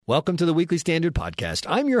Welcome to the Weekly Standard Podcast.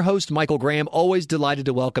 I'm your host, Michael Graham. Always delighted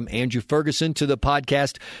to welcome Andrew Ferguson to the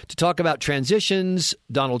podcast to talk about transitions,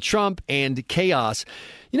 Donald Trump, and chaos.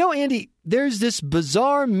 You know, Andy, there's this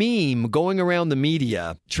bizarre meme going around the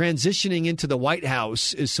media. Transitioning into the White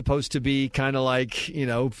House is supposed to be kind of like, you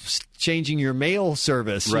know, changing your mail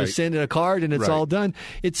service. Right. You send in a card and it's all done.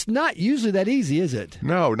 It's not usually that easy, is it?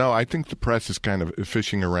 No. I think the press is kind of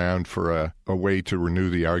fishing around for a way to renew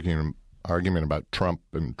the argument about Trump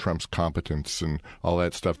and Trump's competence and all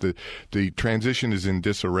that stuff. The transition is in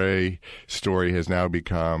disarray story has now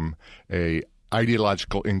become a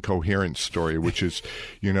ideological incoherence story, which is,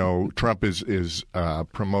 you know, Trump is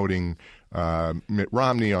promoting Mitt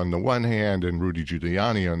Romney on the one hand and Rudy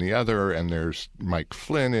Giuliani on the other, and there's Mike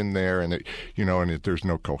Flynn in there, and there's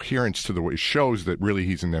no coherence to the way it shows that really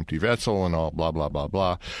he's an empty vessel and all blah blah blah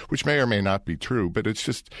blah, which may or may not be true, but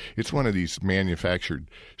it's one of these manufactured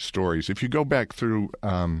stories. If you go back through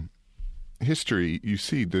history, you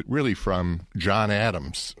see that really from John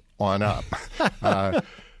Adams on up.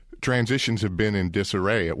 Transitions have been in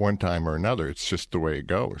disarray at one time or another. It's just the way it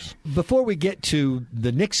goes. Before we get to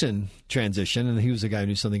the Nixon transition, and he was a guy who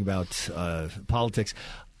knew something about politics,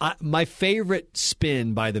 my favorite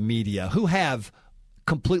spin by the media, who have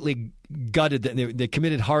completely gutted, they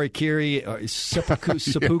committed harikiri or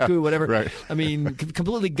seppuku, whatever. Right. I mean,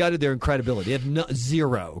 completely gutted their credibility. They have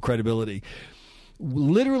zero credibility.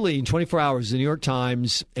 Literally in 24 hours, the New York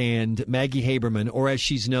Times and Maggie Haberman, or as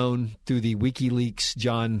she's known through the WikiLeaks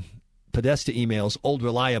John Podesta emails, Old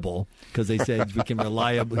Reliable, because they said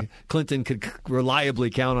Clinton could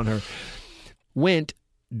reliably count on her, went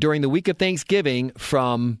during the week of Thanksgiving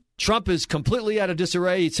from Trump is completely out of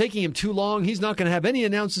disarray, it's taking him too long, he's not going to have any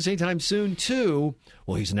announcements anytime soon, to,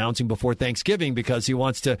 well, he's announcing before Thanksgiving because he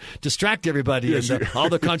wants to distract everybody. Yes, and all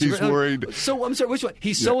the controversy. He's worried. So, I'm sorry, which one?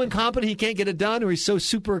 He's so incompetent he can't get it done, or he's so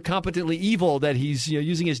super competently evil that he's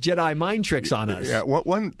using his Jedi mind tricks on us? Yeah,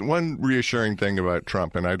 one reassuring thing about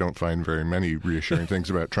Trump, and I don't find very many reassuring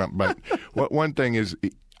things about Trump, but one thing is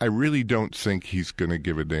I really don't think he's going to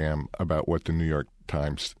give a damn about what the New York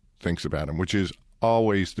Times thinks about him, which is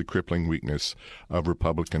always the crippling weakness of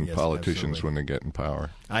Republican politicians absolutely. When they get in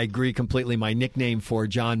power. I agree completely. My nickname for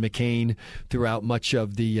John McCain throughout much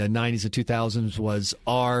of the 90s and 2000s was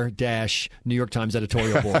R-New York Times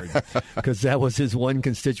editorial board, because that was his one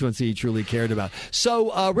constituency he truly cared about.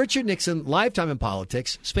 So Richard Nixon, lifetime in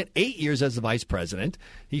politics, spent 8 years as the vice president.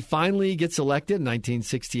 He finally gets elected in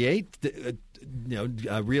 1968.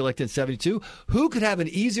 Reelected in 72. Who could have an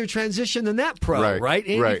easier transition than that pro, right?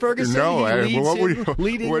 Andy Ferguson? No,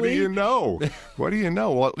 what do you know? What do you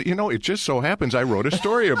know? Well, it just so happens I wrote a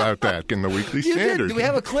story about that in the Weekly Standard. Do we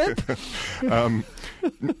have a clip?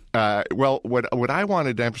 What I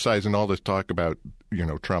wanted to emphasize in all this talk about,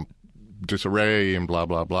 Trump disarray and blah,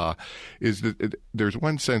 blah, blah, is that there's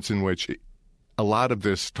one sense in which a lot of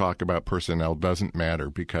this talk about personnel doesn't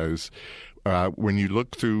matter, because when you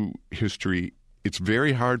look through history, it's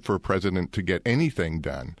very hard for a president to get anything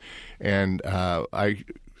done. And I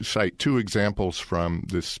cite two examples from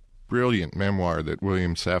this brilliant memoir that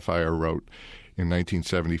William Safire wrote in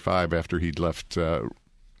 1975 after he'd left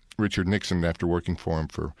Richard Nixon after working for him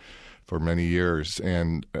for many years.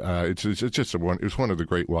 And it's just it's one of the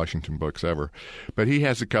great Washington books ever. But he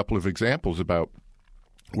has a couple of examples about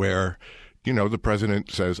where, the president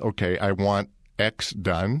says, okay, I want X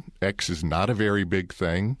done. X is not a very big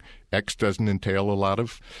thing. X doesn't entail a lot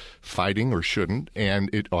of fighting, or shouldn't, and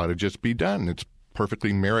it ought to just be done. It's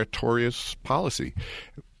perfectly meritorious policy.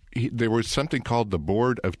 There was something called the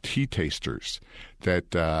Board of Tea Tasters that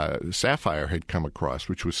Safire had come across,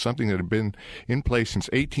 which was something that had been in place since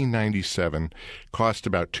 1897, cost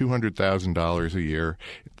about $200,000 a year.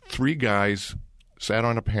 3 guys sat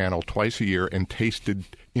on a panel twice a year and tasted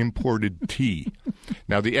imported tea.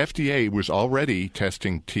 Now, the FDA was already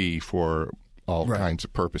testing tea for all kinds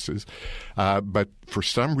of purposes, but for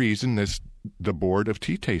some reason, the Board of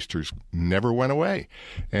Tea Tasters never went away.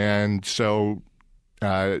 And so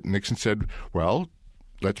Nixon said, well,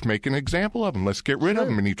 let's make an example of them. Let's get rid of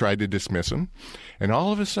them. And he tried to dismiss them. And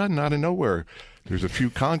all of a sudden, out of nowhere, there's a few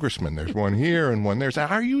congressmen. There's one here and one there.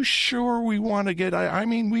 Are you sure we want to get –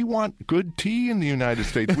 we want good tea in the United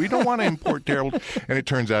States. We don't want to import terrible – and it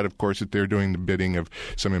turns out, of course, that they're doing the bidding of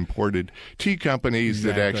some imported tea companies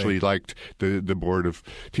that actually liked the Board of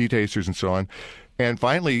Tea Tasters and so on. And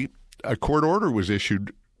finally, a court order was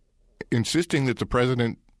issued insisting that the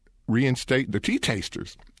president reinstate the tea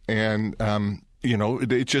tasters. And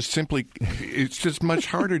it's just much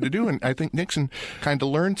harder to do. And I think Nixon kind of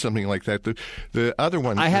learned something like that. The other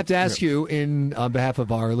one, I have to ask you, on behalf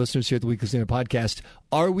of our listeners here at the Weekly Standard Podcast,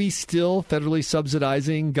 are we still federally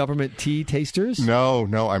subsidizing government tea tasters? No.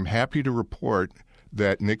 I'm happy to report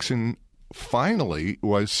that Nixon finally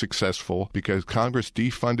was successful because Congress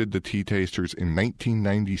defunded the tea tasters in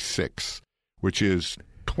 1996, which is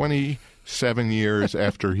 27 years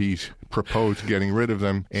after he proposed getting rid of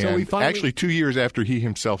them, and actually 2 years after he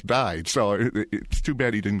himself died. So it's too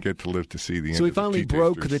bad he didn't get to live to see the end. So we finally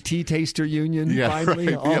broke the tea taster union.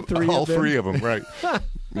 Finally, right. All three of them, right?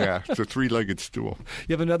 Yeah, it's a three-legged stool.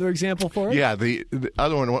 You have another example for us? Yeah, the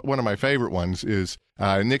other one of my favorite ones is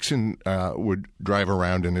Nixon would drive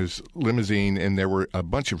around in his limousine, and there were a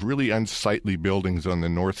bunch of really unsightly buildings on the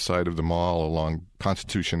north side of the mall along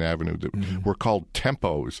Constitution Avenue that were called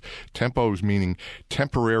tempos. Tempos meaning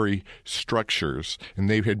temporary structures, and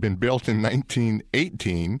they had been built in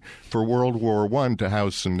 1918 for World War I to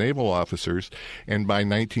house some naval officers, and by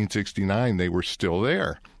 1969 they were still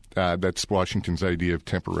there. That's Washington's idea of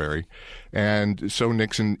temporary. And so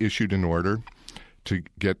Nixon issued an order to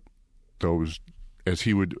get those, as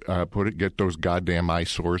he would put it, get those goddamn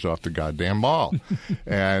eyesores off the goddamn mall.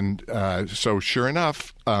 And so sure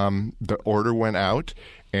enough, the order went out,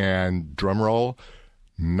 and drum roll,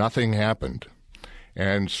 nothing happened.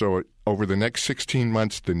 And so over the next 16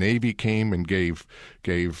 months, the Navy came and gave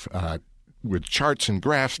with charts and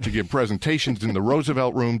graphs to give presentations in the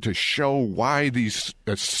Roosevelt Room to show why these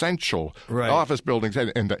essential office buildings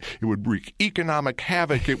and it would wreak economic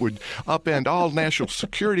havoc. It would upend all national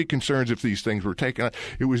security concerns if these things were taken out.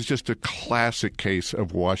 It was just a classic case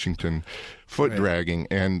of Washington foot dragging,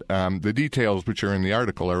 and the details which are in the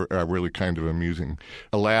article are really kind of amusing.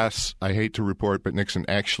 Alas, I hate to report, but Nixon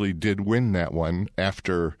actually did win that one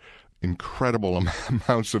after incredible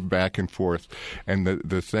amounts of back and forth, and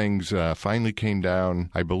the things finally came down,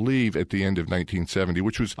 I believe, at the end of 1970,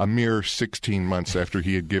 which was a mere 16 months after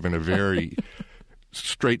he had given a very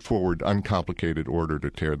straightforward, uncomplicated order to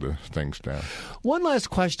tear the things down. One last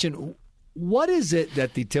question. What is it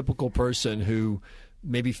that the typical person who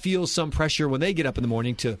maybe feels some pressure when they get up in the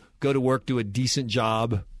morning to go to work, do a decent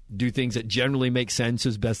job, do things that generally make sense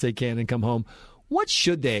as best they can, and come home, what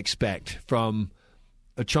should they expect from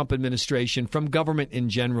a Trump administration, from government in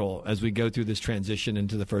general, as we go through this transition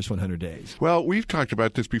into the first 100 days? Well, we've talked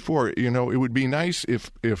about this before. It would be nice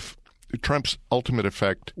if Trump's ultimate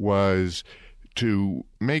effect was to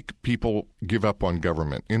make people give up on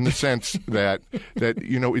government, in the sense that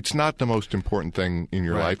it's not the most important thing in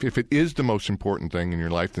your life. If it is the most important thing in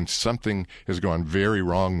your life, then something has gone very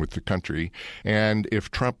wrong with the country. And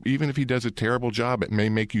if Trump, even if he does a terrible job, it may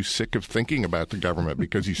make you sick of thinking about the government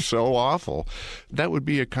because he's so awful. That would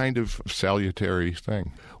be a kind of salutary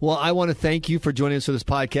thing. Well, I want to thank you for joining us for this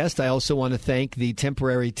podcast. I also want to thank the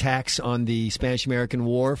temporary tax on the Spanish-American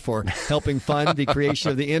War for helping fund the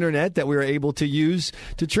creation of the Internet that we were able to use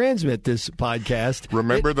to transmit this podcast.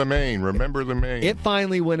 Remember the Maine. It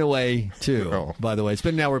finally went away, too, by the way. It's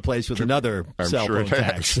been now replaced with another cell phone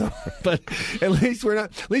tax. So, but at least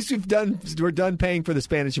we're done paying for the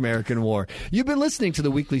Spanish-American War. You've been listening to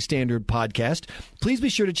the Weekly Standard Podcast. Please be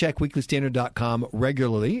sure to check weeklystandard.com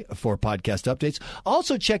regularly for podcast updates.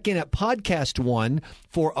 Also check in at Podcast One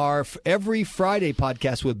for our every Friday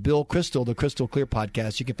podcast with Bill Crystal, the Crystal Clear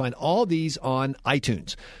podcast. You can find all these on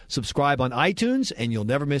iTunes. Subscribe on iTunes, and you'll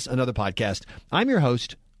never miss another podcast. I'm your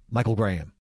host, Michael Graham.